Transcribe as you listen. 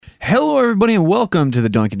everybody, and welcome to the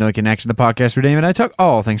Doink in Action, the podcast where Dave and I talk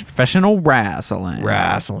all things professional wrestling.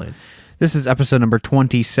 This is episode number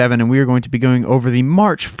 27, and we are going to be going over the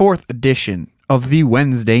March 4th edition of the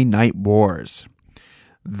Wednesday Night Wars.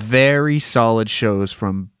 Very solid shows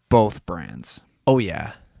from both brands. Oh,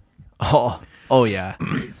 yeah. Oh, yeah.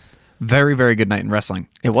 Very, very good night in wrestling.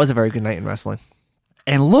 It was a very good night in wrestling.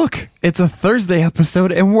 And look, it's a Thursday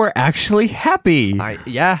episode, and we're actually happy.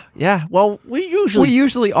 Yeah. Well, we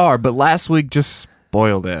usually are, but last week just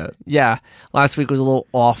spoiled it. Yeah, last week was a little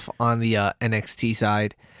off on the NXT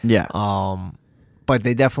side. Yeah. But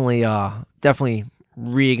they definitely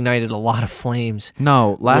reignited a lot of flames.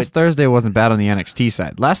 No, last Thursday wasn't bad on the NXT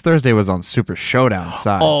side. Last Thursday was on Super Showdown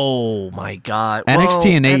side. Oh my God!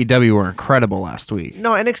 NXT and AEW were incredible last week.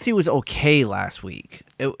 No, NXT was okay last week.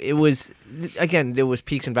 It was, again, there was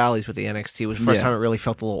peaks and valleys with the NXT. It was the first time it really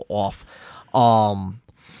felt a little off.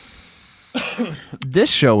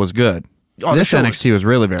 This show was good. This NXT was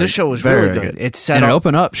really very good. This show was really good. It set up. It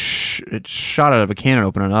opened up. It shot out of a cannon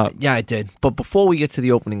opening up. Yeah, it did. But before we get to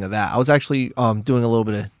the opening of that, I was actually doing a little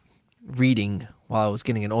bit of reading while I was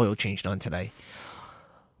getting an oil change done today.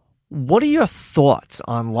 What are your thoughts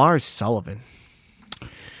on Lars Sullivan?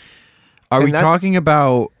 Are we talking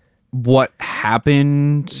about what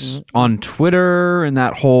happened on Twitter and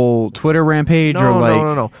that whole Twitter rampage?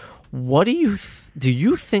 No. What do you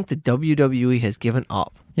think the WWE has given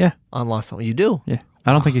up? Yeah, on Lars Sullivan. You do? Yeah,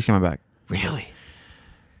 I don't think he's coming back. Really?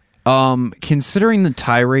 Considering the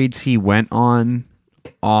tirades he went on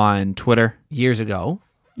Twitter years ago,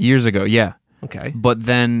 yeah. Okay, but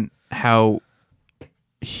then how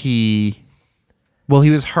he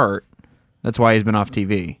was hurt. That's why he's been off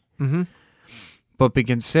TV. Mm-hmm. But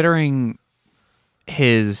considering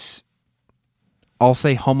his, I'll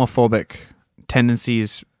say, homophobic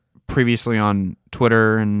tendencies previously on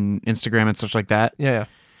Twitter and Instagram and such like that. Yeah.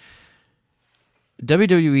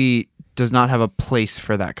 WWE does not have a place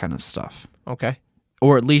for that kind of stuff. Okay.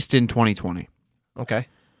 Or at least in 2020. Okay.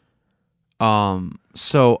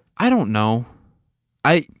 So I don't know.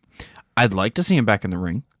 I'd like to see him back in the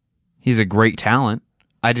ring. He's a great talent.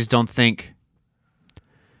 I just don't think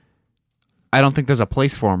there's a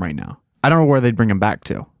place for him right now. I don't know where they'd bring him back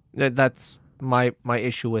to. That's my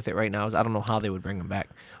issue with it right now is I don't know how they would bring him back.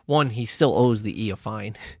 One, he still owes the E a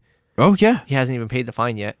fine. Oh, yeah. He hasn't even paid the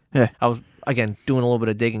fine yet. Yeah. I was, again, doing a little bit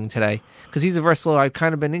of digging today because he's a wrestler I've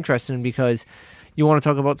kind of been interested in because you want to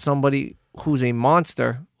talk about somebody who's a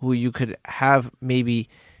monster who you could have maybe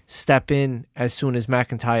step in as soon as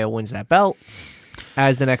McIntyre wins that belt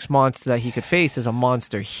as the next monster that he could face as a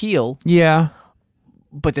monster heel. Yeah.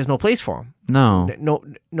 But there's no place for him. No.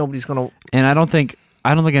 Nobody's going to... And I don't think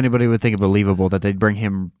anybody would think it believable that they'd bring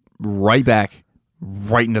him right back,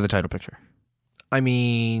 right into the title picture. I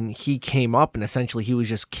mean, he came up and essentially he was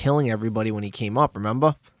just killing everybody when he came up,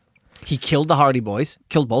 remember? He killed the Hardy Boys,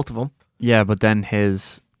 killed both of them. Yeah, but then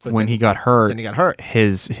when he got hurt,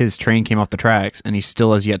 his train came off the tracks and he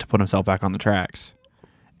still has yet to put himself back on the tracks.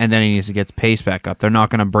 And then he needs to get the pace back up. They're not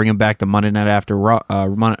going to bring him back to Monday Night After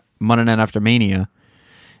Mania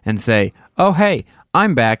and say, "Oh, hey,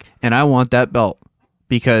 I'm back and I want that belt."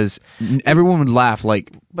 Because everyone would laugh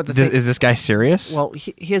like, is this guy serious? Well,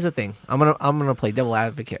 here's the thing. I'm gonna play devil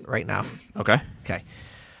advocate right now. Okay.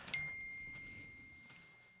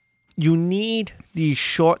 You need these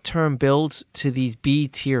short-term builds to these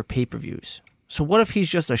B-tier pay-per-views. So what if he's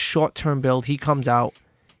just a short-term build? He comes out,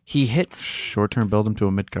 he hits... Short-term build him to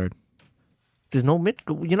a mid-card. There's no mid...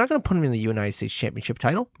 You're not going to put him in the United States Championship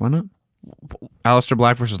title? Why not? Aleister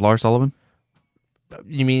Black versus Lars Sullivan?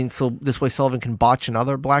 You mean so this way Sullivan can botch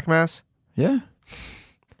another black mass? Yeah.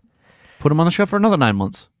 Put him on the show for another 9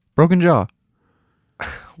 months. Broken jaw.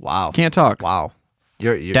 Wow. Can't talk. Wow.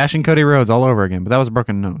 You're Dashing Cody Rhodes all over again, but that was a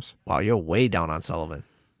broken nose. Wow, you're way down on Sullivan.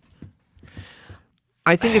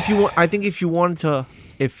 I think if you wanted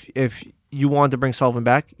to bring Sullivan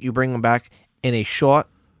back, you bring him back in a short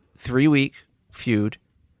 3-week feud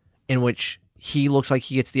in which he looks like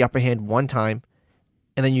he gets the upper hand one time.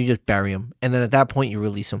 And then you just bury him. And then at that point, you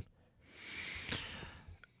release him.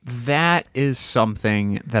 That is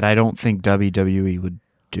something that I don't think WWE would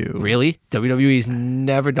do. Really? WWE's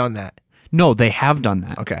never done that. No, they have done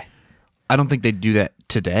that. Okay. I don't think they'd do that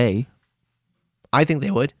today. I think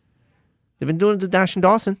they would. They've been doing it to Dash and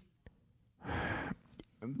Dawson.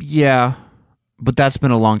 Yeah, but that's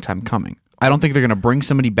been a long time coming. I don't think they're going to bring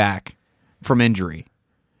somebody back from injury,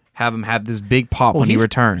 have him have this big pop when he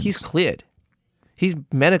returns. He's cleared. He's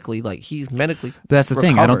medically. That's the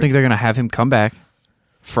thing. I don't think they're going to have him come back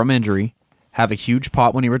from injury, have a huge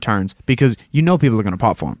pop when he returns, because people are going to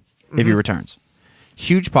pop for him if he returns.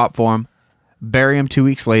 Huge pop for him, bury him 2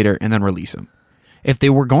 weeks later, and then release him. If they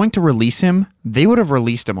were going to release him, they would have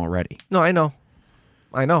released him already. No, I know.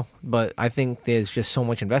 But I think there's just so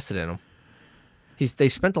much invested in him. They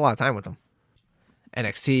spent a lot of time with him.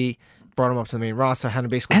 NXT brought him up to the main roster, had him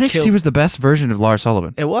basically NXT was the best version of Lars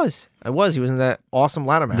Sullivan. It was. He was in that awesome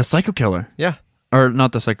ladder match. The Psycho Killer. Yeah. Or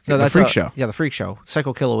not the Psycho Killer, the Freak Show. Yeah, the Freak Show.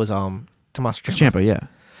 Psycho Killer was Tommaso Ciampa, yeah.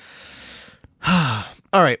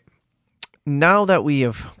 All right. Now that we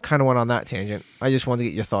have kind of went on that tangent, I just wanted to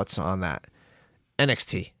get your thoughts on that.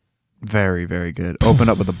 NXT. Very, very good. Opened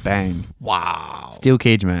up with a bang. Wow. Steel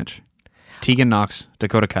cage match. Tegan Nox,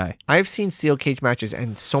 Dakota Kai. I've seen steel cage matches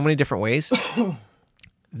in so many different ways.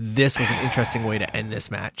 This was an interesting way to end this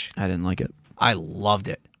match. I didn't like it. I loved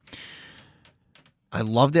it. I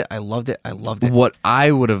loved it. What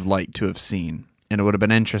I would have liked to have seen, and it would have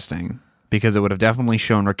been interesting, because it would have definitely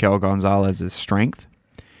shown Raquel Gonzalez's strength,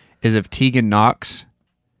 is if Tegan Nox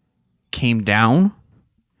came down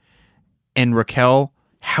and Raquel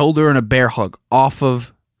held her in a bear hug off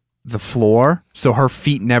of the floor so her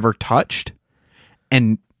feet never touched,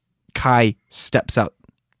 and Kai steps out,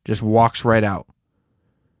 just walks right out.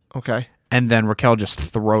 Okay. And then Raquel just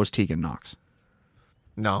throws Tegan Nox.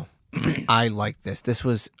 No. I like this. This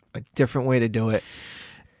was a different way to do it.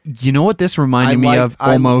 You know what this reminded me of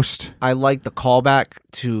almost? I like the callback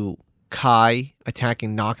to Kai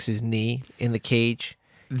attacking Nox's knee in the cage.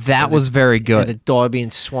 That was very good. And the door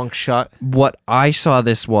being swung shut. What I saw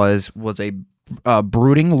this was a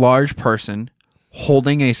brooding large person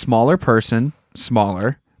holding a smaller person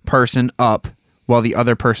up while the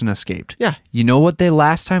other person escaped. Yeah. You know what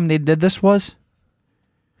last time they did this was?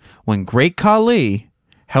 When Great Khali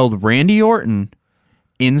held Randy Orton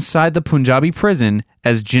inside the Punjabi prison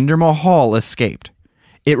as Jinder Mahal escaped.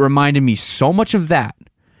 It reminded me so much of that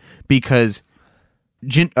because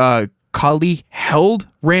Khali held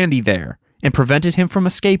Randy there and prevented him from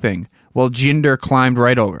escaping while Jinder climbed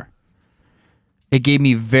right over. It gave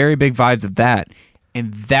me very big vibes of that,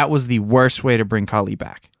 and that was the worst way to bring Khali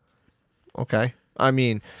back. Okay. I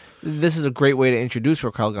mean, this is a great way to introduce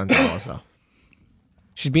Raquel Gonzalez, though.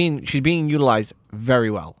 She's being utilized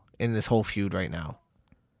very well in this whole feud right now.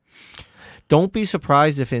 Don't be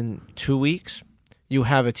surprised if in 2 weeks you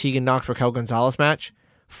have a Tegan Nox Raquel Gonzalez match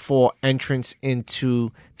for entrance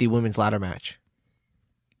into the women's ladder match.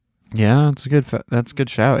 Yeah, that's a good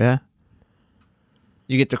shout. Yeah,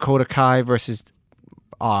 you get Dakota Kai versus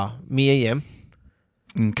Mia Yim,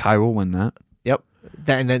 and Kai will win that. Yep,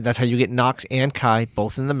 and then that's how you get Nox and Kai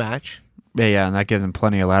both in the match. Yeah, and that gives him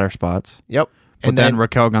plenty of ladder spots. Yep. But then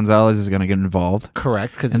Raquel Gonzalez is going to get involved.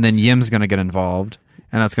 Correct. And then Yim's going to get involved.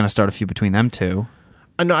 And that's going to start a feud between them two.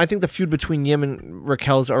 No, I think the feud between Yim and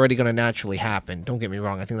Raquel is already going to naturally happen. Don't get me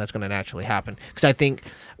wrong. I think that's going to naturally happen. Because I think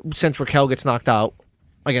since Raquel gets knocked out,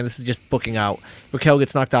 again, this is just booking out, Raquel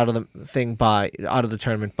gets knocked out of the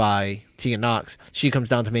tournament by Tegan Nox. She comes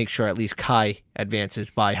down to make sure at least Kai advances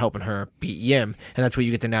by helping her beat Yim. And that's where you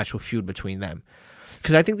get the natural feud between them.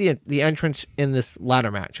 Because I think the entrance in this ladder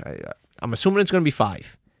match, I'm assuming it's going to be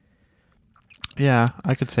 5. Yeah,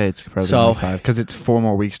 I could say it's probably going to be 5 because it's 4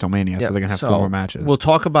 more weeks till Mania, so they're going to have 4 more matches. We'll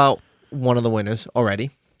talk about one of the winners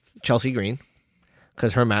already, Chelsea Green,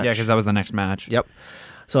 because her match. Yeah, because that was the next match. Yep.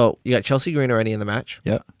 So you got Chelsea Green already in the match.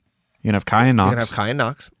 Yep. You're going to have Kai and Nox. You're going to have Kai and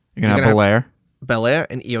Nox. You're going to have Belair. Belair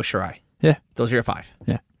and Io Shirai. Yeah. Those are your 5.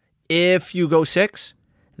 Yeah. If you go 6,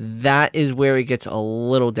 that is where it gets a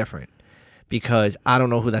little different because I don't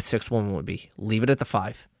know who that 6th woman would be. Leave it at the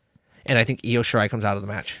 5. And I think Io Shirai comes out of the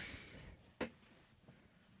match.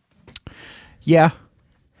 Yeah.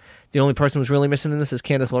 The only person who's really missing in this is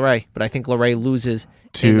Candice LeRae, but I think LeRae loses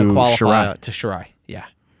in the qualifier to Shirai. Yeah.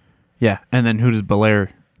 Yeah, and then who does Belair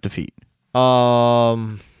defeat? Who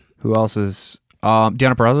else is...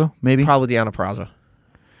 Deonna Purrazzo, maybe? Probably Deonna Purrazzo.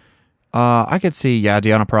 I could see,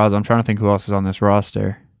 Deonna Purrazzo. I'm trying to think who else is on this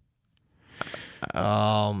roster.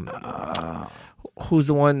 Who's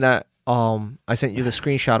the one that I sent you the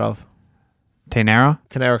screenshot of?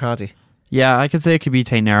 Taynara Conti. Yeah, I could say it could be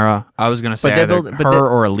Taynara. I was going to say either her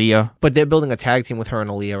or Aaliyah. But they're building a tag team with her and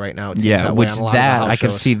Aaliyah right now. It seems yeah, that which I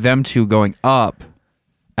could see them two going up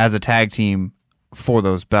as a tag team for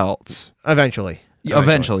those belts. Eventually,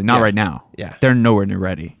 not right now. Yeah. They're nowhere near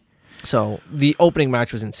ready. So the opening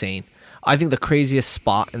match was insane. I think the craziest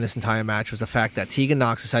spot in this entire match was the fact that Tegan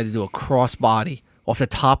Nox decided to do a crossbody off the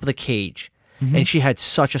top of the cage, and she had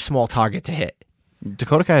such a small target to hit.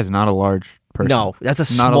 Dakota Kai is not a large person. No, that's a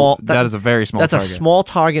small. That is a very small target. That's a small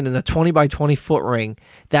target in a 20 by 20 foot ring.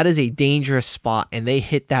 That is a dangerous spot, and they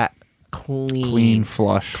hit that clean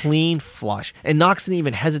flush. And Nox didn't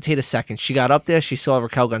even hesitate a second. She got up there. She saw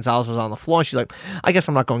Raquel Gonzalez was on the floor. And she's like, I guess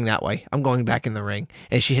I'm not going that way. I'm going back in the ring.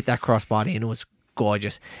 And she hit that crossbody, and it was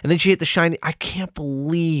gorgeous. And then she hit the shiny. I can't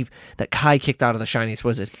believe that Kai kicked out of the Shiniest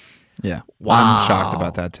Wizard. Yeah. Wow. I'm shocked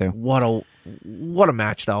about that, too. What a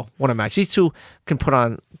match, though. What a match. These two can put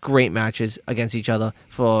on great matches against each other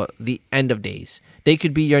for the end of days. They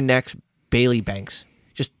could be your next Bailey Banks.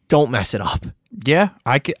 Just don't mess it up. Yeah,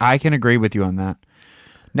 I can agree with you on that.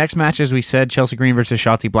 Next match, as we said, Chelsea Green versus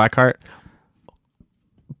Shotzi Blackheart.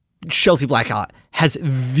 Chelsea Blackheart has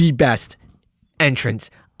the best entrance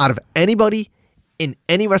out of anybody in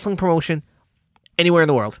any wrestling promotion anywhere in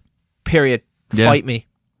the world. Period. Yeah. Fight me.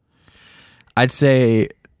 I'd say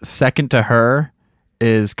second to her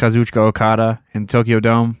is Kazuchika Okada in Tokyo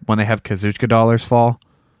Dome when they have Kazuchika dollars fall.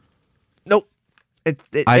 Nope.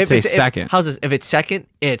 I'd say second. How's this? If it's second,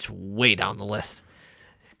 it's way down the list.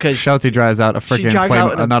 Because Shotzi drives out a freaking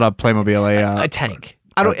not a Playmobil, a tank.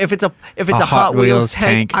 I don't. If it's a Hot Wheels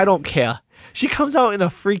tank, I don't care. She comes out in a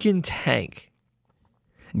freaking tank.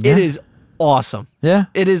 Yeah. It is awesome. Yeah,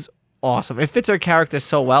 it is awesome. It fits her character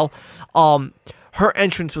so well. Her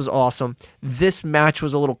entrance was awesome. This match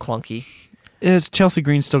was a little clunky. Is Chelsea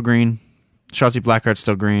Green still green? Shotzi Blackheart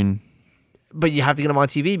still green? But you have to get them on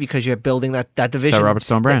TV because you're building that division. That Robert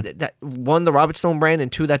Stone brand. That one, the Robert Stone brand,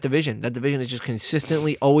 and two, that division. That division is just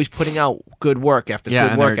consistently always putting out good work after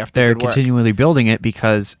good work after they're good work. continually building it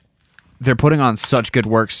because they're putting on such good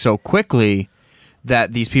work so quickly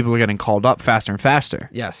that these people are getting called up faster and faster.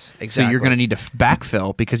 Yes, exactly. So you're going to need to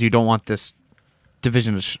backfill because you don't want this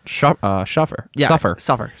division to suffer. Yeah, Suffer.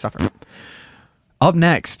 Suffer. Up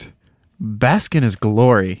next, bask in his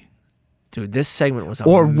glory. Dude, this segment was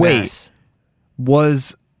a mess.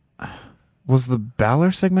 Was the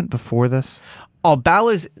Balor segment before this? Oh,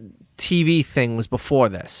 Balor's TV thing was before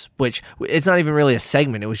this, which it's not even really a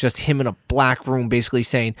segment. It was just him in a black room basically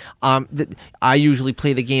saying, I usually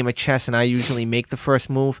play the game of chess and I usually make the first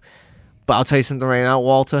move, but I'll tell you something right now,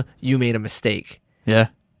 Walter, you made a mistake. Yeah.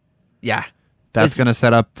 Yeah. That's going to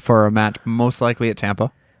set up for a match most likely at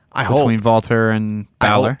Tampa. Between Walter and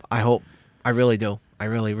Balor. I hope. I really do. I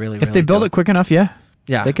really If they build it quick enough, yeah.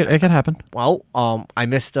 Yeah. It could happen. Well, I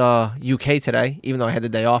missed UK today, even though I had the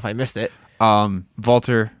day off. I missed it.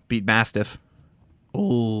 Walter beat Mastiff.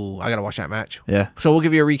 Ooh, I got to watch that match. Yeah. So we'll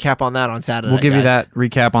give you a recap on that on Saturday. We'll give you that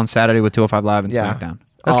recap on Saturday with 205 Live and SmackDown.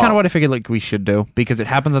 That's kind of what I figured like we should do because it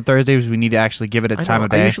happens on Thursdays. We need to actually give it its time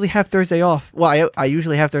of day. I usually have Thursday off. Well, I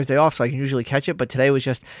usually have Thursday off, so I can usually catch it. But today was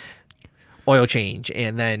just oil change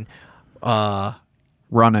and then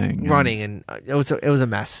running, and it was a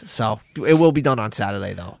mess. So it will be done on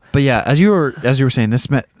Saturday though. But yeah, as you were saying, this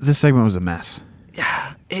segment was a mess.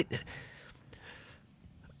 Yeah,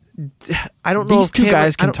 I don't know. These two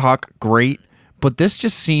guys can talk great, but this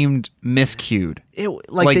just seemed miscued. They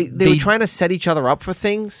were trying to set each other up for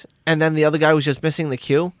things, and then the other guy was just missing the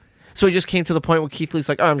cue. So he just came to the point where Keith Lee's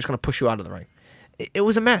like, "Oh, I'm just going to push you out of the ring." It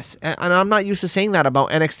was a mess, and I'm not used to saying that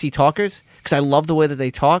about NXT talkers because I love the way that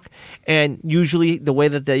they talk, and usually the way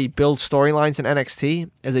that they build storylines in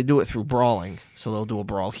NXT is they do it through brawling. So they'll do a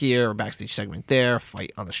brawl here, a backstage segment there,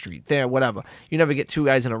 fight on the street there, whatever. You never get two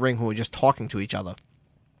guys in a ring who are just talking to each other.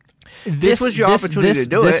 This was your opportunity to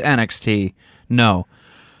do this it. NXT, no.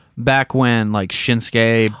 Back when like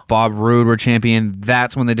Shinsuke, Bob Roode were champion,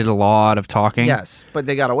 that's when they did a lot of talking. Yes, but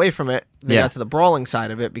they got away from it. They got to the brawling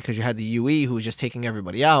side of it because you had the UE who was just taking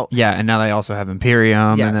everybody out. Yeah, and now they also have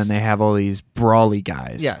Imperium, and then they have all these brawly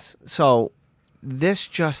guys. Yes, so this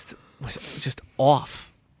just was just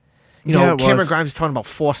off. You know, Cameron Grimes is talking about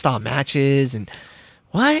 4-star matches and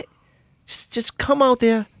what? Just come out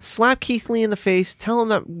there, slap Keith Lee in the face, tell him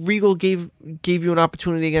that Regal gave you an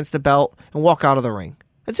opportunity against the belt, and walk out of the ring.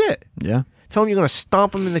 That's it. Yeah. Tell him you're going to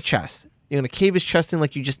stomp him in the chest. You're going to cave his chest in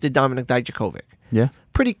like you just did Dominic Dijakovic. Yeah.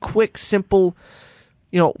 Pretty quick, simple,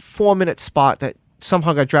 4-minute spot that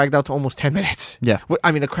somehow got dragged out to almost 10 minutes. Yeah.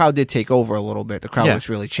 I mean, the crowd did take over a little bit. The crowd was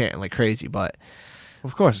really chanting like crazy, but...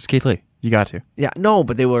 Of course, it's Keith Lee. You got to. Yeah, no,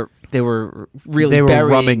 but they were really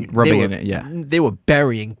burying... rubbing in it, yeah. They were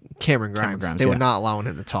burying Cameron Grimes. They were not allowing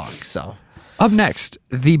him to talk, so... Up next,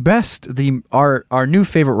 our new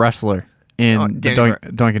favorite wrestler in the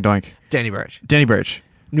Doink and Doink. Danny Burch. Danny Burch.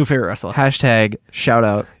 New favorite wrestler. Hashtag shout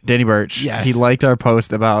out Danny Burch. Yes. He liked our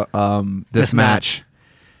post about this match.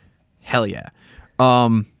 Hell yeah.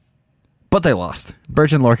 But they lost.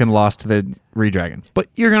 Burch and Lorcan lost to the Redragon. But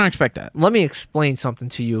you're going to expect that. Let me explain something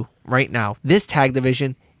to you right now. This tag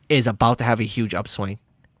division is about to have a huge upswing.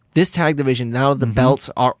 This tag division, now that the belts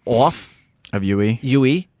are off of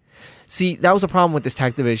UE. See, that was a problem with this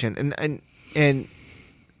tag division. And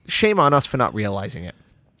shame on us for not realizing it.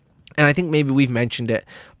 And I think maybe we've mentioned it,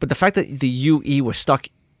 but the fact that the UE was stuck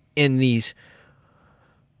in these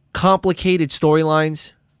complicated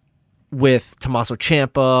storylines with Tommaso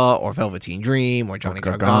Ciampa or Velveteen Dream or Johnny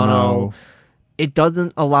Gargano, it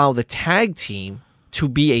doesn't allow the tag team to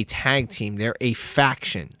be a tag team. They're a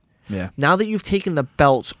faction. Yeah. Now that you've taken the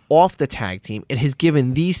belts off the tag team, it has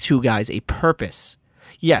given these two guys a purpose.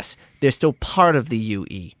 Yes, they're still part of the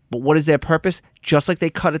UE, but what is their purpose? Just like they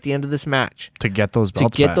cut at the end of this match. To get those belts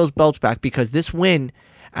back. To get those belts back, because this win,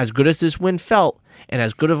 as good as this win felt, and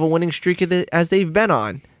as good of a winning streak as they've been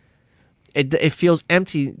on, it feels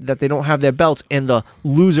empty that they don't have their belts, and the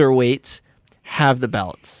loser weights have the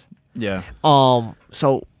belts. Yeah.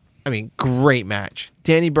 So, I mean, great match.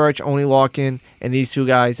 Danny Burch, Oney Lorcan, and these two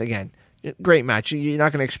guys, again, great match. You're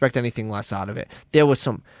not going to expect anything less out of it. There was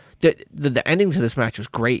some... The ending to this match was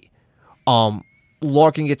great.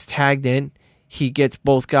 Lorcan gets tagged in. He gets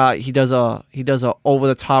both guys. He does a over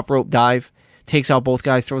the top rope dive, takes out both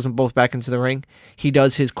guys, throws them both back into the ring. He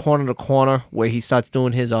does his corner to corner where he starts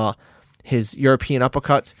doing his European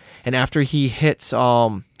uppercuts, and after he hits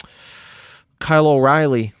Kyle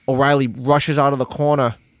O'Reilly rushes out of the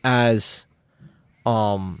corner as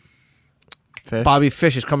Bobby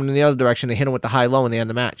Fish is coming in the other direction. They hit him with the high-low and they end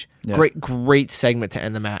the match. Yeah. Great segment to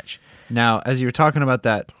end the match. Now, as you were talking about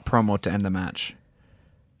that promo to end the match,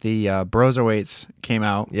 the Broserweights came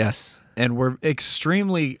out. Yes. And were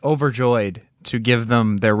extremely overjoyed to give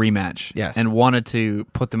them their rematch. Yes. And wanted to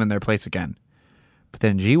put them in their place again. But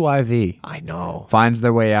then GYV finds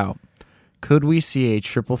their way out. Could we see a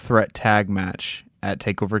triple threat tag match at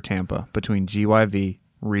TakeOver Tampa between GYV,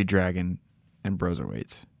 Redragon, and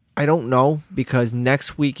Broserweights? I don't know, because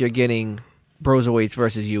next week you're getting Broserweights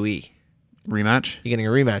versus UE. Rematch? You're getting a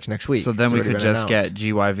rematch next week. So then we could just get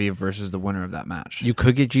GYV versus the winner of that match. You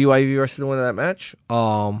could get GYV versus the winner of that match.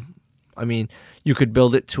 I mean, you could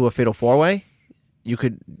build it to a fatal four-way. You're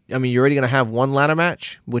already going to have one ladder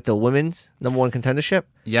match with the women's number one contendership.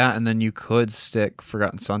 Yeah, and then you could stick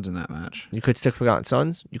Forgotten Sons in that match. You could stick Forgotten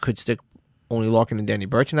Sons. You could stick Oney Lorcan and Danny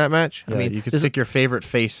Burch in that match. Yeah, you could stick your favorite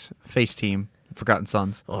face team, Forgotten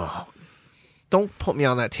Sons. Oh, don't put me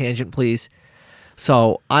on that tangent, please.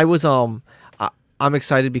 So I was I'm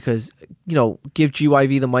excited because, give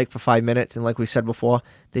GYV the mic for 5 minutes, and like we said before,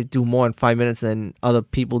 they do more in 5 minutes than other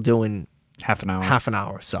people do in half an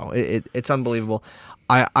hour. So it's unbelievable.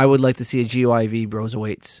 I would like to see a GYV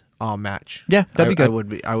Broserweights match. Yeah, that'd be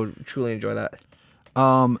good. I would truly enjoy that.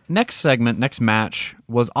 Next match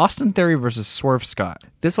was Austin Theory versus Swerve Scott.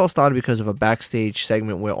 This all started because of a backstage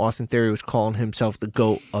segment where Austin Theory was calling himself the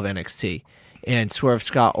GOAT of NXT, and Swerve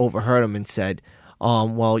Scott overheard him and said,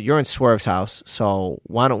 well, you're in Swerve's house, so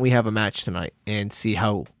why don't we have a match tonight and see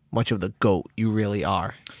how much of the GOAT you really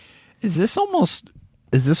are? Is this almost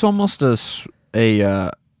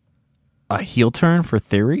a heel turn for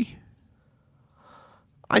Theory?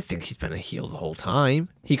 I think he's been a heel the whole time.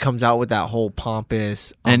 He comes out with that whole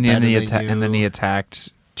pompous, and then he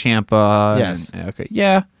attacked Ciampa. Yes.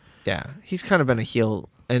 Yeah. He's kind of been a heel,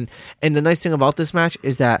 and the nice thing about this match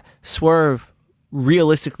is that Swerve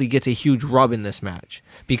realistically gets a huge rub in this match,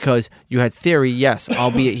 because you had Theory, yes,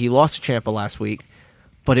 albeit he lost to Ciampa last week,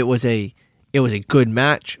 but it was a good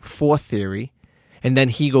match for Theory, and then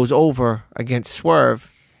he goes over against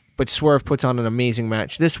Swerve, but Swerve puts on an amazing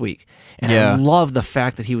match this week. And I love the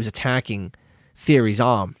fact that he was attacking Theory's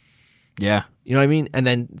arm. Yeah. You know what I mean? And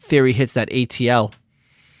then Theory hits that ATL.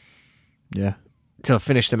 Yeah. To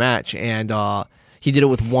finish the match, and he did it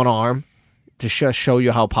with one arm to show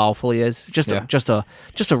you how powerful he is. Just a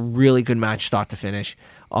really good match, start to finish.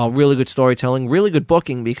 Really good storytelling, really good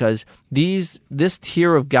booking, because this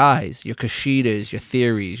tier of guys, your Kushidas, your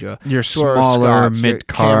Theories, your smaller mid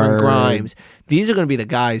card, Cameron Grimes, these are going to be the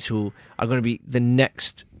guys who are going to be the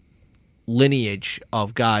next lineage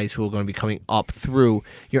of guys who are going to be coming up through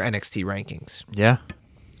your NXT rankings. Yeah.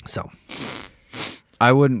 So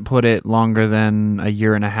I wouldn't put it longer than a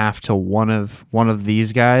year and a half till one of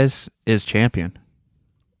these guys is champion.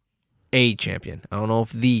 A champion. I don't know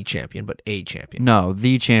if the champion, but a champion. No,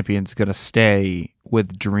 the champion's going to stay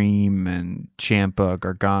with Dream and Ciampa,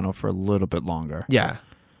 Gargano for a little bit longer. Yeah.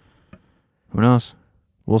 Who knows?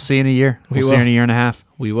 We'll see in a year. We'll see in a year and a half.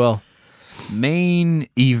 We will. Main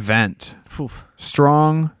event. Oof.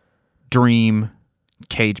 Strong Dream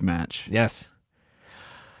cage match. Yes.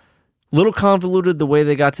 Little convoluted the way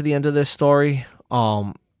they got to the end of this story.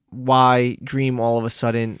 Why Dream all of a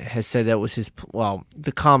sudden has said that was his... Well,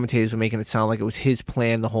 the commentators were making it sound like it was his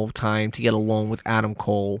plan the whole time to get along with Adam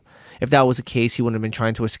Cole. If that was the case, he wouldn't have been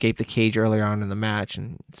trying to escape the cage earlier on in the match,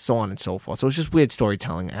 and so on and so forth. So it's just weird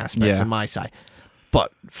storytelling aspects on my side.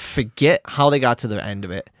 But forget how they got to the end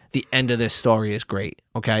of it. The end of this story is great.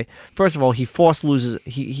 Okay, first of all, he forces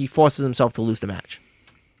himself to lose the match.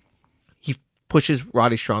 He pushes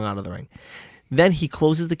Roddy Strong out of the ring. Then he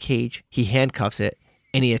closes the cage, he handcuffs it,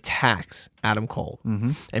 and he attacks Adam Cole,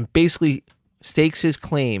 and basically stakes his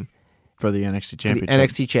claim for the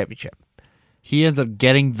NXT Championship. He ends up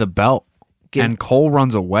getting the belt, and Cole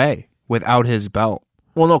runs away without his belt.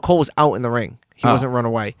 Well, no, Cole was out in the ring. He wasn't run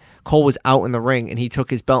away. Cole was out in the ring, and he took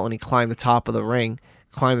his belt and he climbed the top of the ring,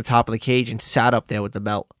 climbed the top of the cage, and sat up there with the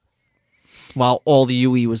belt. While all the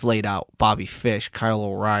UE was laid out. Bobby Fish, Kyle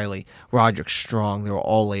O'Reilly, Roderick Strong, they were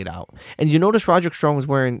all laid out. And you notice Roderick Strong was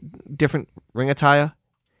wearing different ring attire?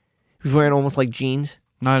 He was wearing almost like jeans.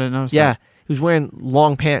 No, I didn't notice that. He was wearing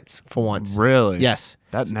long pants for once. Really? Yes.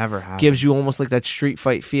 That never happened. Gives you almost like that street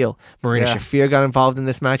fight feel. Marina Shafir got involved in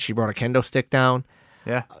this match. She brought a kendo stick down.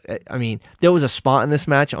 Yeah. I mean, there was a spot in this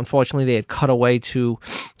match. Unfortunately, they had cut away to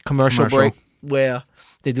commercial break where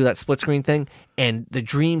they do that split screen thing, and the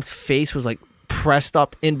Dream's face was like pressed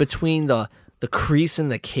up in between the crease in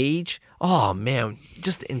the cage. Oh man,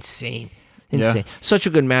 just insane. Yeah. Such a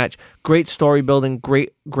good match. Great story building.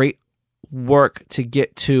 Great work to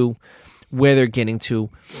get to where they're getting to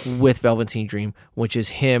with Velveteen Dream, which is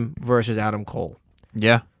him versus Adam Cole.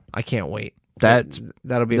 Yeah, I can't wait.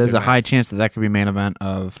 That'll be. There's a high chance that could be main event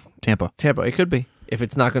of Tampa. It could be, if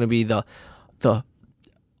it's not going to be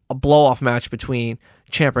a blow off match between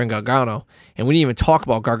Ciampa and Gargano. And we didn't even talk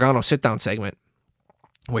about Gargano's sit down segment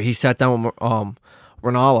where he sat down with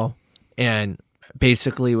Ronaldo and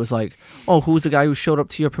basically was like, "Oh, who's the guy who showed up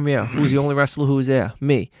to your premiere? Who's the only wrestler who was there?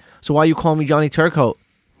 Me. So why you call me Johnny Turncoat?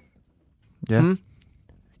 Yeah,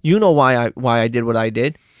 you know why I did what I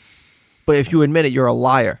did. But if you admit it, you're a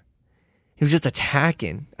liar." He was just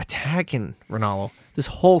attacking Ronaldo this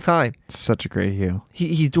whole time. Such a great heel.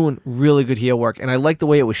 He's doing really good heel work, and I like the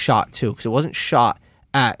way it was shot too, because it wasn't shot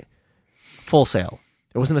at Full Sail.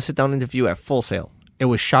 It wasn't a sit-down interview at Full Sail. It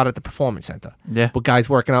was shot at the Performance Center. Yeah. With guys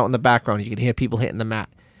working out in the background. You could hear people hitting the mat.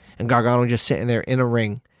 And Gargano just sitting there in a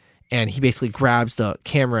ring, and he basically grabs the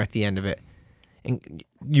camera at the end of it. And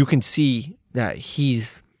you can see that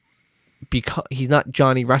he's not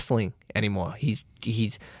Johnny Wrestling anymore. He's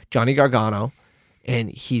Johnny Gargano, and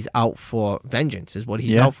he's out for vengeance is what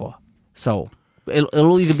he's out for. So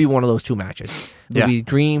it'll either be one of those two matches. It'll be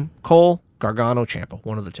Dream, Cole, Gargano, Ciampa.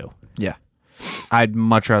 One of the two. Yeah. I'd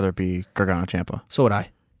much rather be Gargano Ciampa. So would I.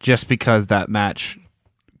 Just because that match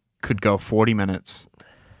could go 40 minutes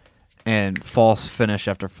and false finish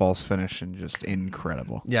after false finish and just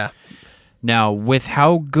incredible. Yeah. Now, with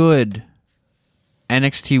how good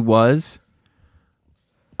NXT was,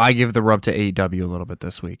 I give the rub to AEW a little bit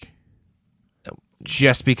this week.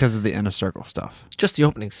 Just because of the Inner Circle stuff. Just the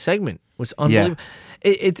opening segment was unbelievable.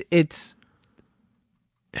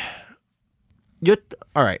 Yeah.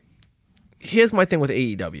 All right. Here's my thing with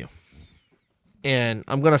AEW. And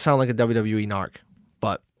I'm going to sound like a WWE narc,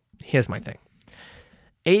 but here's my thing.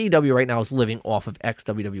 AEW right now is living off of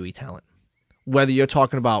ex-WWE talent. Whether you're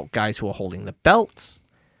talking about guys who are holding the belts,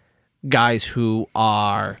 guys who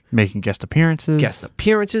are making guest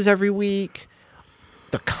appearances every week,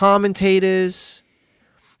 the commentators,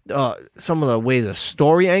 some of the way the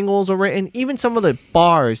story angles are written, even some of the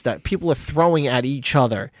bars that people are throwing at each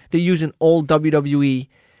other. They're using old WWE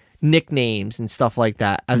nicknames and stuff like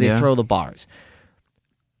that as they throw the bars.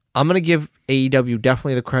 I'm going to give AEW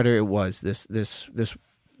definitely the credit it was this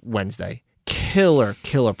Wednesday. Killer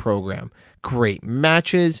program. Great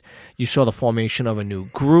matches. You saw the formation of a new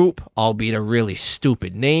group, albeit a really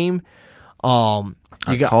stupid name. I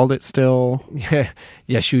called it still.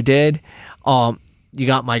 Yes, you did. You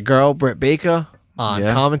got my girl, Britt Baker, on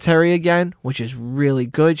commentary again, which is really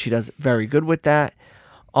good. She does very good with that.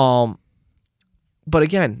 But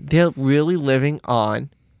again, they're really living on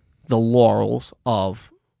the laurels of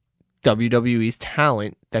WWE's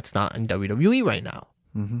talent that's not in WWE right now.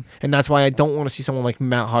 Mm-hmm. And that's why I don't want to see someone like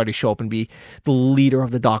Matt Hardy show up and be the leader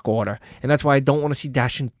of the Dark Order. And that's why I don't want to see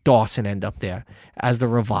Dash and Dawson end up there as the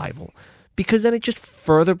Revival. Because then it just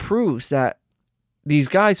further proves that these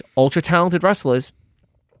guys, ultra-talented wrestlers.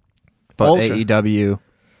 But AEW,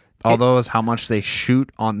 although it's how much they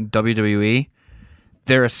shoot on WWE,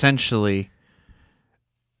 they're essentially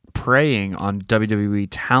preying on WWE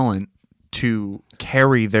talent to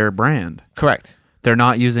carry their brand. Correct. They're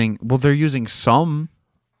not using... Well, they're using some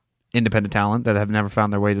independent talent that have never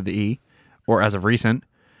found their way to the E, or as of recent.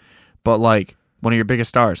 But, like, one of your biggest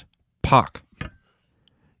stars, Pac.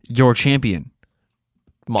 Your champion,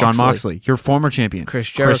 Jon Moxley. Your former champion, Chris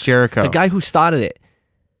Jericho. The guy who started it.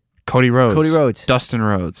 Cody Rhodes. Dustin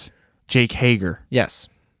Rhodes. Jake Hager. Yes.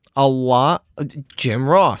 A lot. Jim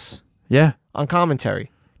Ross Yeah. on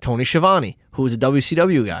commentary. Tony Schiavone, who was a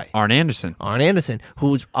WCW guy. Arn Anderson. Who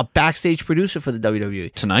was a backstage producer for the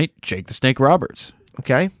WWE. Tonight, Jake the Snake Roberts.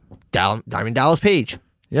 Okay. Diamond Dallas Page.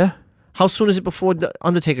 Yeah. How soon is it before the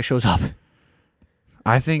Undertaker shows up?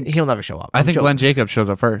 I think He'll never show up. I think Glenn Jacobs shows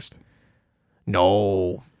up first.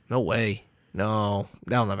 No way. No,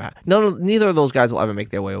 that'll never happen. No, neither of those guys will ever make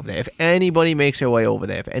their way over there. If anybody makes their way over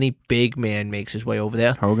there, if any big man makes his way over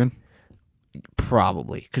there, Hogan?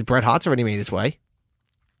 probably. Because Bret Hart's already made his way.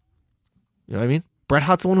 You know what I mean? Bret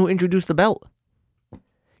Hart's the one who introduced the belt.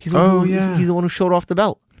 He's the one who showed off the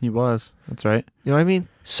belt. He was. That's right. You know what I mean?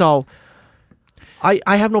 So,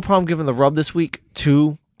 I have no problem giving the rub this week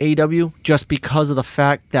to AEW just because of the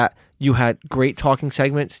fact that you had great talking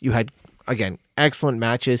segments. You had, again, excellent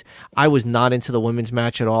matches. I was not into the women's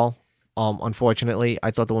match at all. Unfortunately,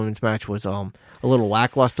 I thought the women's match was a little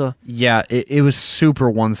lackluster. Yeah, it was super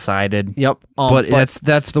one-sided. Yep. But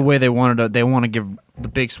that's the way they wanted to. They want to give the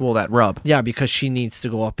Big Swole that rub. Yeah, because she needs to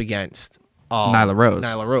go up against Nyla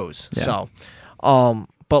Rose. Yeah. So,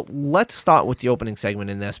 but let's start with the opening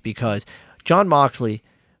segment in this because Jon Moxley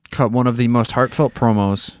cut one of the most heartfelt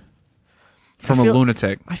promos from a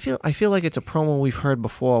lunatic. I feel like it's a promo we've heard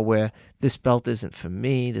before where this belt isn't for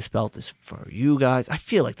me, this belt is for you guys. I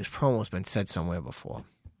feel like this promo's been said somewhere before.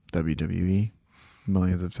 WWE,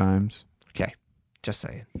 millions of times. Okay, just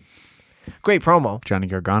saying. Great promo. Johnny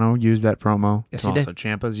Gargano used that promo. Yes, he did. Also,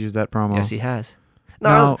 Ciampa's used that promo. Yes, he has.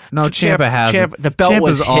 No, Ciampa has. The belt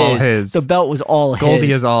was all his. The belt was all his.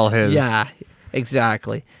 Goldie is all his. Yeah,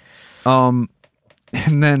 exactly. And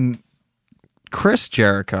then Chris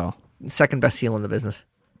Jericho. Second best heel in the business.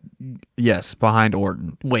 Yes, behind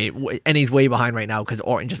Orton. Wait, and he's way behind right now because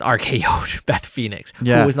Orton just RKO'd Beth Phoenix, who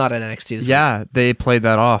was not at NXT this week. They played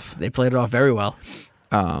that off. They played it off very well.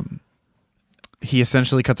 He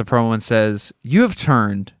essentially cuts a promo and says, "You have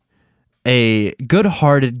turned a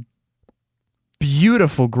good-hearted,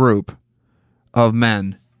 beautiful group of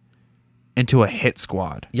men into a hit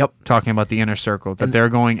squad." Yep. Talking about the inner circle, that they're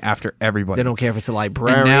going after everybody. They don't care if it's a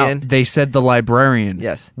librarian. And now they said the librarian.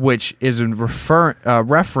 Yes. Which is in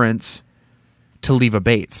reference to Leva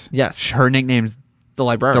Bates. Yes. Her nickname's the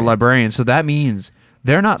librarian. The librarian. So that means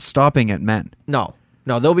they're not stopping at men.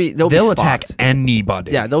 No, they'll be attack spots.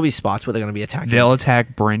 anybody. Yeah, there'll be spots where they're going to be attacking. They'll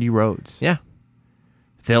attack Brandy Rhodes. Yeah.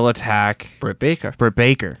 They'll attack Britt Baker.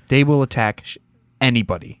 They will attack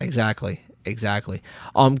anybody. Exactly.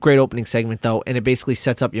 Great opening segment though, and it basically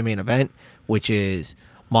sets up your main event, which is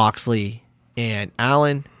Moxley and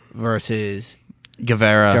Allen versus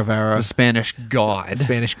Guevara, the Spanish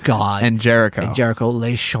God, and Jericho,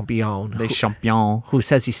 Le Champion, who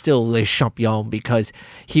says he's still Le Champion because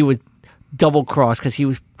he was double crossed because he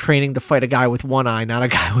was training to fight a guy with one eye, not a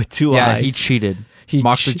guy with two eyes. Yeah, he cheated.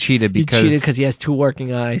 Moxley cheated because he has two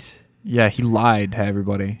working eyes. Yeah, he lied to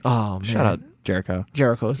everybody. Oh man, shut up, Jericho.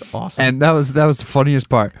 Jericho's awesome, and that was the funniest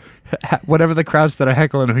part. Whatever the crowds that are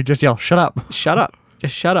heckling him, he just yelled, "Shut up! Shut up!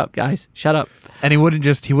 Just shut up, guys! Shut up!" And he wouldn't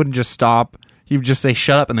just stop. He would just say,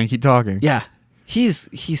 "Shut up," and then keep talking. Yeah, he's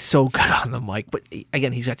so good on the mic. But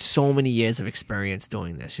again, he's got so many years of experience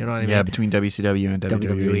doing this. You know what I mean? Yeah, between WCW and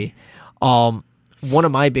WWE. One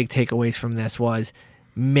of my big takeaways from this was,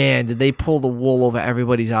 man, did they pull the wool over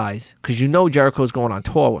everybody's eyes? Because Jericho's going on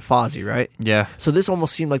tour with Fozzy, right? Yeah. So this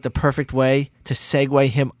almost seemed like the perfect way to segue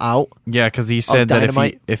him out. Yeah, because he said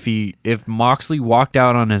that if Moxley walked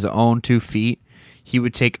out on his own 2 feet, he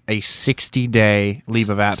would take a 60-day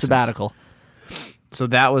leave of absence. Sabbatical. So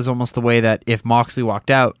that was almost the way that if Moxley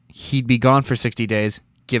walked out, he'd be gone for 60 days,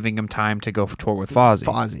 giving him time to go for tour with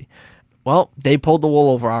Fozzy. Well, they pulled the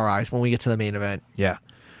wool over our eyes when we get to the main event. Yeah.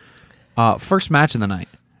 First match of the night.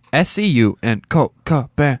 SCU and Colt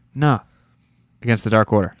Cabana against the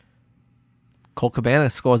Dark Order. Colt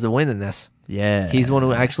Cabana scores the win in this. Yeah. He's the one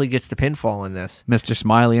who actually gets the pinfall in this. Mr.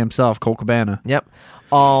 Smiley himself, Colt Cabana. Yep.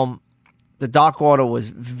 The Dark Order was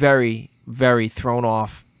very, very thrown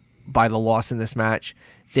off by the loss in this match.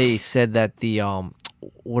 They said that the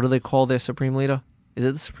what do they call their Supreme Leader? Is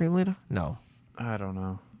it the Supreme Leader? No. I don't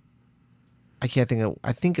know. I can't think of.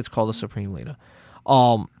 I think it's called the Supreme Leader.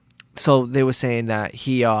 So they were saying that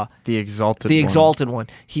he the exalted one.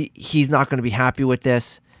 He's not going to be happy with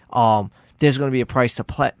this. There's going to be a price to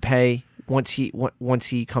pay once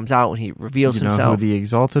he comes out and he reveals himself. You know who the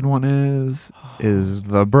exalted one is? Is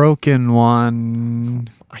the broken one.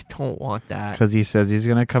 I don't want that because he says he's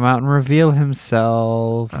going to come out and reveal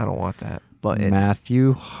himself. I don't want that. But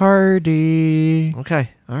Matthew Hardy.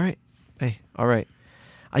 Okay. All right. Hey. All right.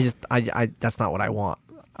 I that's not what I want.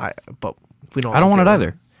 I don't want it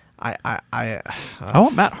either. I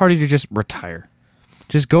want Matt Hardy to just retire.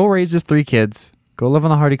 Just go raise his 3 kids. Go live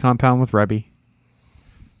on the Hardy compound with Rebby.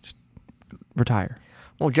 Just retire.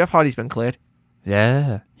 Well, Jeff Hardy's been cleared.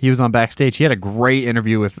 Yeah. He was on backstage. He had a great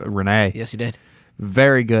interview with Renee. Yes, he did.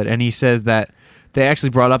 Very good. And he says that they actually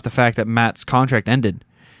brought up the fact that Matt's contract ended.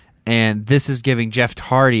 And this is giving Jeff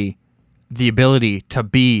Hardy the ability to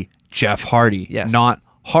be Jeff Hardy. Yes. Not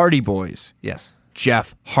Hardy Boys. Yes.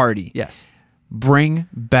 Jeff Hardy. Yes. Bring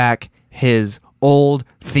back his old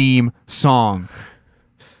theme song.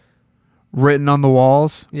 Written on the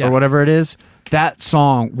Walls, Yeah. or whatever it is. That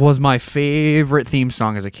song was my favorite theme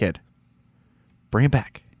song as a kid. Bring it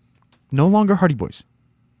back. No longer Hardy Boys.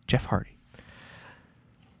 Jeff Hardy.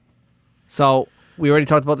 So, we already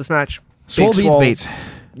talked about this match. Swole Big beats Bates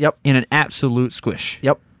Yep. in an absolute squish.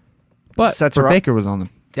 Yep. But Sets her Britt up. Baker was on them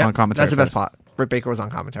Yep. on commentary. That's the best part. Britt Baker was on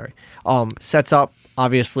commentary. Sets up,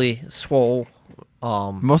 obviously, Swole.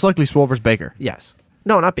 Most likely Swole versus Baker. Yes.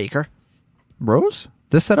 No, not Baker. Rose?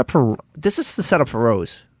 This set up for... This is the setup for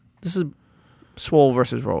Rose. This is Swole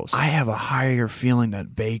versus Rose. I have a higher feeling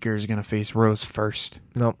that Baker is going to face Rose first.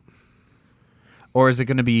 Nope. Or is it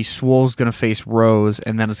going to be Swole's going to face Rose,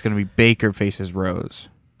 and then it's going to be Baker faces Rose?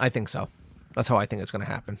 I think so. That's how I think it's going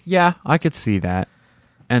to happen. Yeah, I could see that.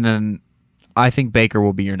 And then I think Baker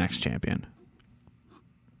will be your next champion.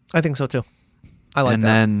 I think so, too. I like and that.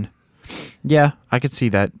 And then, yeah, I could see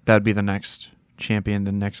that. That would be the next champion,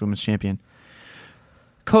 the next women's champion.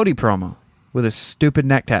 Cody promo with a stupid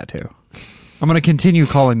neck tattoo. I'm going to continue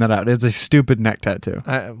calling that out. It's a stupid neck tattoo.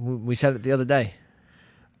 We said it the other day.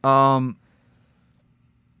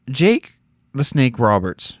 Jake the Snake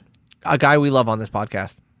Roberts. A guy we love on this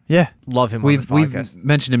podcast. Yeah. Love him on this podcast. We've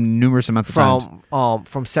mentioned him numerous amounts of times.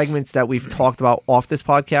 From segments that we've talked about off this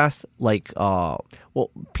podcast, like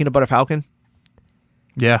Peanut Butter Falcon.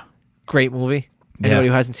 Yeah. Great movie. Anybody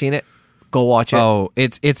who hasn't seen it, go watch it. Oh,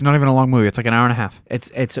 it's not even a long movie. It's like an hour and a half.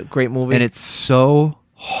 It's a great movie. And it's so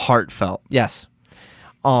heartfelt. Yes.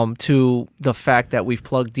 To the fact that we've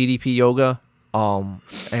plugged DDP Yoga,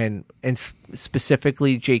 and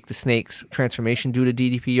specifically Jake the Snake's transformation due to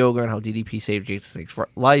DDP Yoga and how DDP saved Jake the Snake's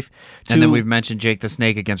life. And then we've mentioned Jake the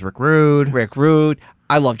Snake against Rick Rude. Rick Rude.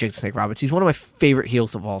 I love Jake the Snake Roberts. He's one of my favorite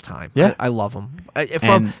heels of all time. Yeah. I love him.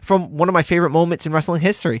 From one of my favorite moments in wrestling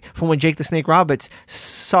history, from when Jake the Snake Roberts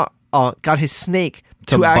got his snake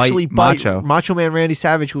to actually bite Macho Man Randy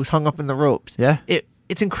Savage, who was hung up in the ropes. Yeah.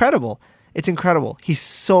 It's incredible. It's incredible. He's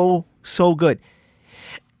so good.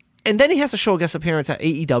 And then he has to show a guest appearance at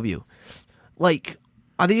AEW. Like,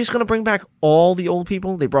 are they just going to bring back all the old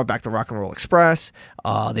people? They brought back the Rock and Roll Express.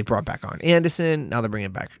 They brought back Arn Anderson. Now they're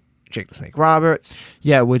bringing back Jake the Snake Roberts.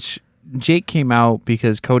 Yeah, which Jake came out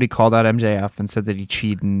because Cody called out MJF and said that he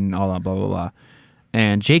cheated and all that, blah, blah, blah.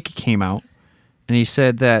 And Jake came out and he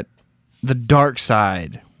said that the dark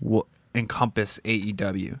side will encompass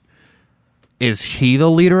AEW. Is he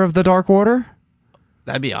the leader of the Dark Order?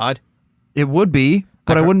 That'd be odd. It would be,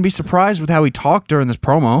 but I wouldn't be surprised with how he talked during this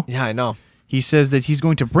promo. Yeah, I know. He says that he's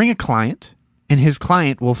going to bring a client, and his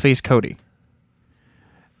client will face Cody.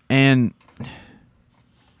 And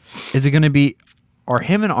is it going to be... Are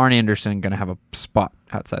him and Arn Anderson going to have a spot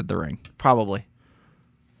outside the ring? Probably.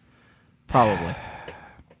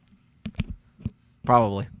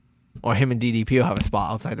 Or him and DDP will have a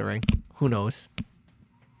spot outside the ring. Who knows?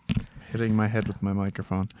 Hitting my head with my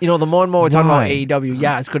microphone. You know, the more and more we're talking about AEW,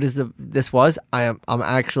 yeah, as good as this was, I'm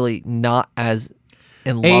actually not as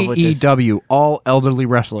in love with this. AEW, all elderly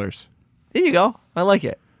wrestlers. There you go. I like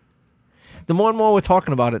it. The more and more we're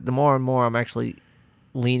talking about it, the more and more I'm actually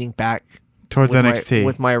leaning back towards NXT.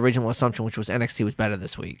 With my original assumption, which was NXT was better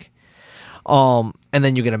this week. And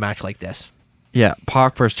then you get a match like this. Yeah,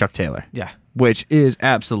 Pac versus Chuck Taylor. Yeah. Which is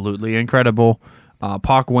absolutely incredible.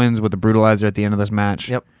 Pac wins with the Brutalizer at the end of this match.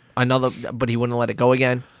 Yep. But he wouldn't let it go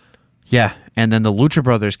again. Yeah, and then the Lucha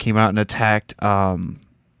Brothers came out and attacked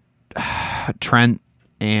Trent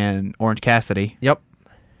and Orange Cassidy. Yep.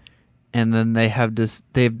 And then they have this.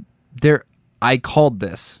 I called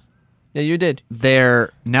this. Yeah, you did.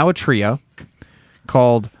 They're now a trio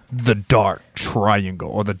called the Dark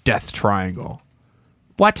Triangle or the Death Triangle.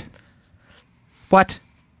 What?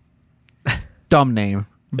 Dumb name.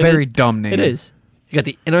 Very dumb name. It is. You got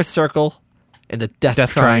the Inner Circle and the Death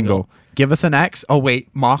Triangle. Give us an X. Oh, wait.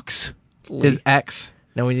 Mox is X.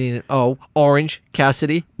 Now we need an O. Orange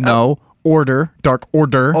Cassidy. No. Order. Dark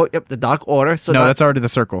Order. Oh, yep. The Dark Order. So no, that's already the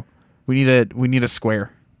circle. We need a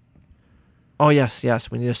square. Oh, yes.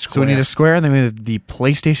 We need a square. So we need a square, and then we have the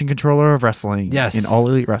PlayStation controller of wrestling. Yes. In All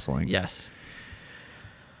Elite Wrestling. Yes.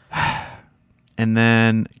 And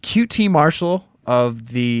then QT Marshall of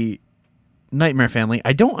the Nightmare Family.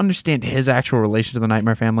 I don't understand his actual relation to the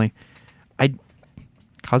Nightmare Family.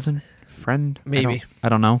 cousin, friend, Maybe. I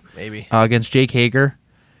don't know. Maybe Against Jake Hager,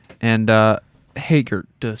 and Hager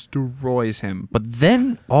destroys him. But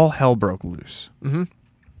then all hell broke loose. Mm-hmm.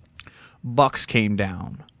 Bucks came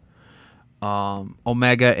down.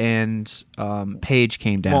 Omega and Paige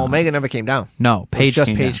came down. Well, Omega never came down. No, Paige just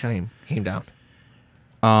came Paige down. came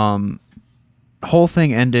down. Whole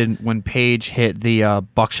thing ended when Paige hit the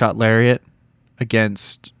buckshot lariat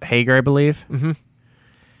against Hager, I believe. Mm-hmm.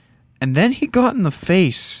 And then he got in the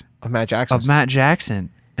face Of Matt Jackson.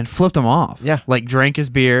 And flipped him off. Yeah. Like drank his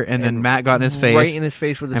beer and then Matt got in his face. Right in his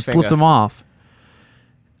face with his and finger. flipped him off.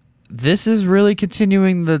 This is really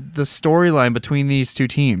continuing the storyline between these two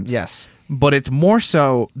teams. Yes. But it's more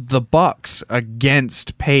so the Bucks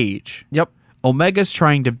against Paige. Yep. Omega's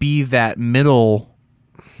trying to be that middle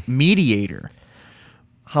mediator.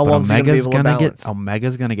 How long is he going to be able to balance?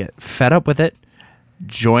 Omega's gonna get fed up with it.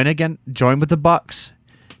 Join with the Bucks,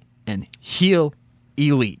 and heel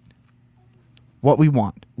Elite. What we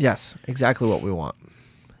want. Yes, exactly what we want.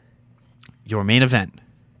 Your main event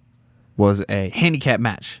was a handicap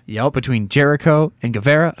match. Yep. Between Jericho and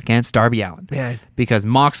Guevara against Darby Allin. Man. Because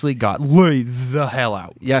Moxley got laid the hell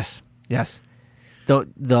out. Yes.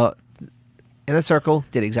 The Inner Circle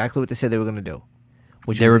did exactly what they said they were going to do.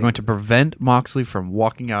 They were going to prevent Moxley from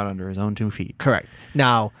walking out under his own 2 feet. Correct.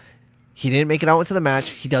 Now, he didn't make it out into the match.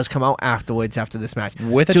 He does come out afterwards after this match.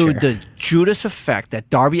 With a Dude, chair. the Judas effect that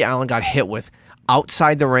Darby Allin got hit with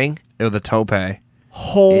outside the ring. With a tope.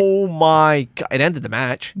 Oh my God. It ended the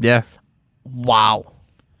match. Yeah. Wow.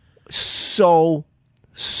 So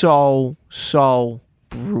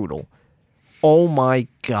brutal. Oh my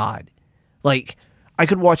God. Like, I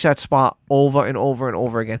could watch that spot over and over and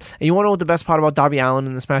over again. And you want to know what the best part about Darby Allin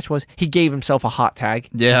in this match was? He gave himself a hot tag.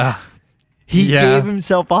 Yeah. He gave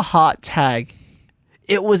himself a hot tag.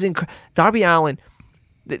 It was incredible. Darby Allin,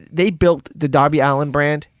 they built the Darby Allin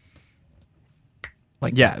brand.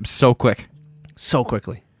 So quick. So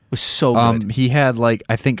quickly. It was so good. He had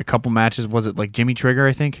I think a couple matches. Was it like Jimmy Trigger?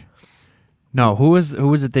 I think. No, who was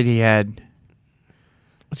it that he had?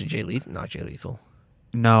 Was it Jay Lethal? Not Jay Lethal.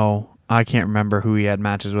 No, I can't remember who he had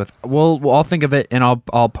matches with. Well, I'll think of it and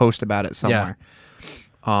I'll post about it somewhere.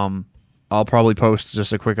 Yeah. I'll probably post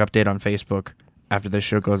just a quick update on Facebook after this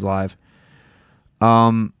show goes live.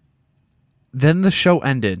 Then the show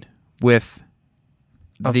ended with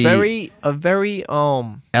a very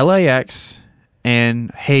LAX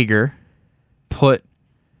and Hager put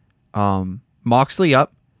Moxley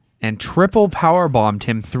up and triple powerbombed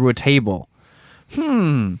him through a table.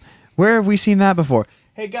 Where have we seen that before?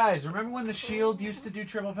 Hey guys, remember when the Shield used to do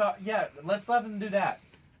triple power? Yeah, let's let them do that.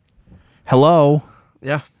 Hello?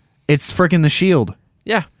 Yeah. It's freaking the Shield.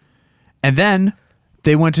 Yeah. And then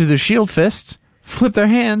they went to the Shield fists, flipped their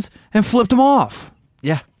hands, and flipped them off.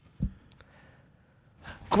 Yeah.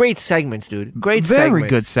 Great segments, dude. Great Very segments.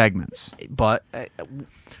 good segments. But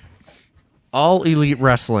all Elite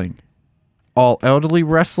Wrestling, all elderly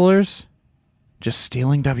wrestlers, just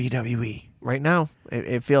stealing WWE. Right now,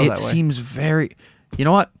 it feels that way. It seems very... You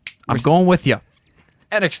know what? I'm going with you.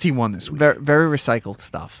 NXT won this week. Very, very recycled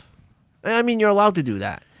stuff. I mean, you're allowed to do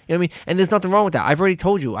that. You know what I mean? And there's nothing wrong with that. I've already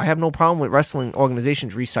told you. I have no problem with wrestling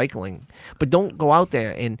organizations recycling. But don't go out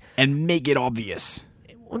there and make it obvious.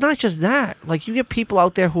 Well, not just that. Like, you get people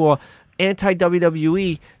out there who are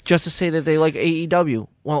anti-WWE just to say that they like AEW.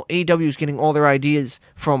 Well, AEW is getting all their ideas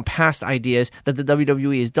from past ideas that the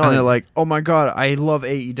WWE has done. And they're like, oh my God, I love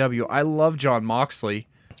AEW. I love John Moxley.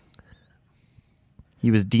 He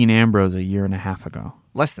was Dean Ambrose a year and a half ago.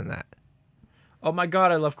 Less than that. Oh my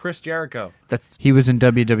God, I love Chris Jericho. He was in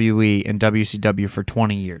WWE and WCW for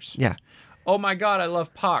 20 years. Yeah. Oh my God, I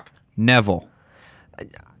love Pac. Neville.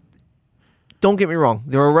 Don't get me wrong.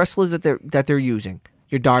 There are wrestlers that they're using.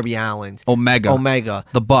 Your Darby Allins. Omega.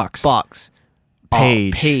 The Bucks.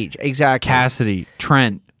 Paige. Exactly. Cassidy.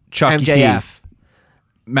 Trent. Chucky MJF. T.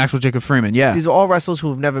 Maxwell Jacob Freeman. Yeah. These are all wrestlers who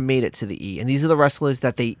have never made it to the E. And these are the wrestlers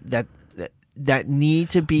that need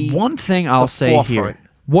to be One thing I'll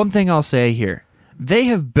say here. They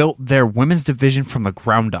have built their women's division from the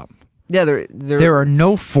ground up. Yeah, there are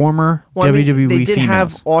no former WWE they did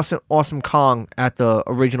females. have awesome Kong at the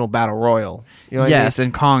original Battle Royal. You know what I mean?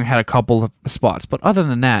 And Kong had a couple of spots, but other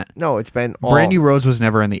than that, no, it's been all... Brandy Rose was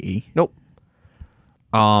never in the E. Nope.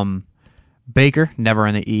 Baker never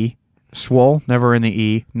in the E. Swole never in the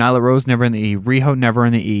E. Nyla Rose never in the E. Riho never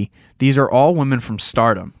in the E. These are all women from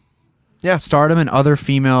Stardom. Yeah, Stardom and other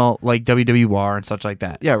female like WWR and such like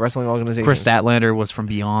that. Yeah, wrestling organizations. Chris Statlander was from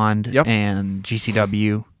Beyond and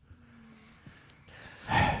GCW.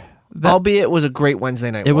 Albeit it was a great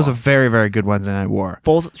Wednesday night war. It was a very, very good Wednesday night war.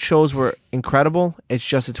 Both shows were incredible.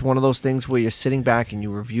 It's one of those things where you're sitting back and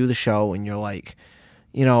you review the show and you're like,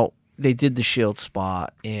 they did the Shield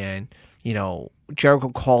spot and, Jericho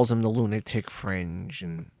calls him the Lunatic Fringe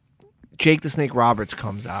and Jake the Snake Roberts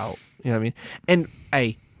comes out. You know what I mean? And,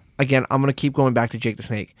 hey, again, I'm going to keep going back to Jake the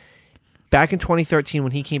Snake. Back in 2013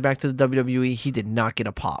 when he came back to the WWE, he did not get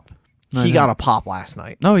a pop. He got a pop last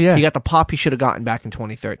night. Oh, yeah. He got the pop he should have gotten back in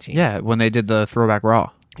 2013. Yeah, when they did the Throwback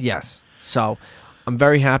Raw. Yes. So I'm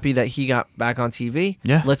very happy that he got back on TV.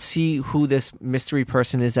 Yeah. Let's see who this mystery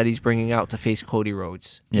person is that he's bringing out to face Cody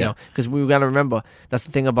Rhodes. Yeah. Because we've got to remember, that's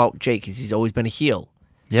the thing about Jake is he's always been a heel.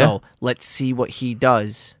 Yeah. So let's see what he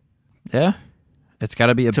does. Yeah. It's got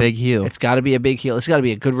to be a big heel. It's got to be a big heel. It's got to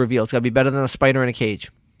be a good reveal. It's got to be better than a spider in a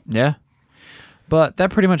cage. Yeah. But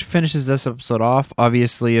that pretty much finishes this episode off.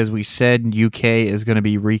 Obviously, as we said, UK is going to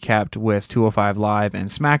be recapped with 205 Live and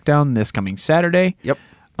SmackDown this coming Saturday. Yep.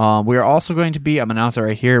 We are also going to be, I'm announcing it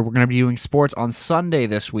right here, we're going to be doing sports on Sunday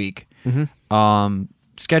this week. Mm-hmm.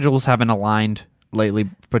 Schedules haven't aligned lately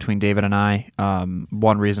between David and I,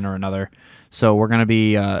 one reason or another. So we're going to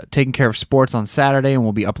be taking care of sports on Saturday, and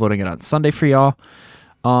we'll be uploading it on Sunday for y'all.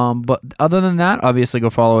 But other than that, obviously go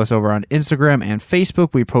follow us over on Instagram and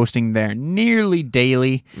Facebook. We're posting there nearly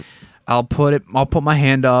daily. I'll put my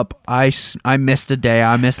hand up. I missed a day.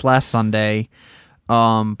 I missed last Sunday.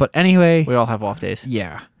 But anyway, we all have off days.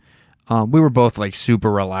 Yeah. We were both like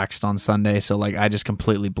super relaxed on Sunday, so like I just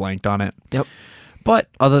completely blanked on it. Yep. But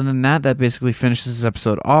other than that, that basically finishes this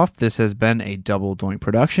episode off. This has been a double Doink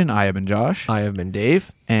production. I have been Josh. I have been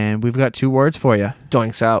Dave. And we've got 2 words for you.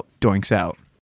 Doinks out. Doinks out.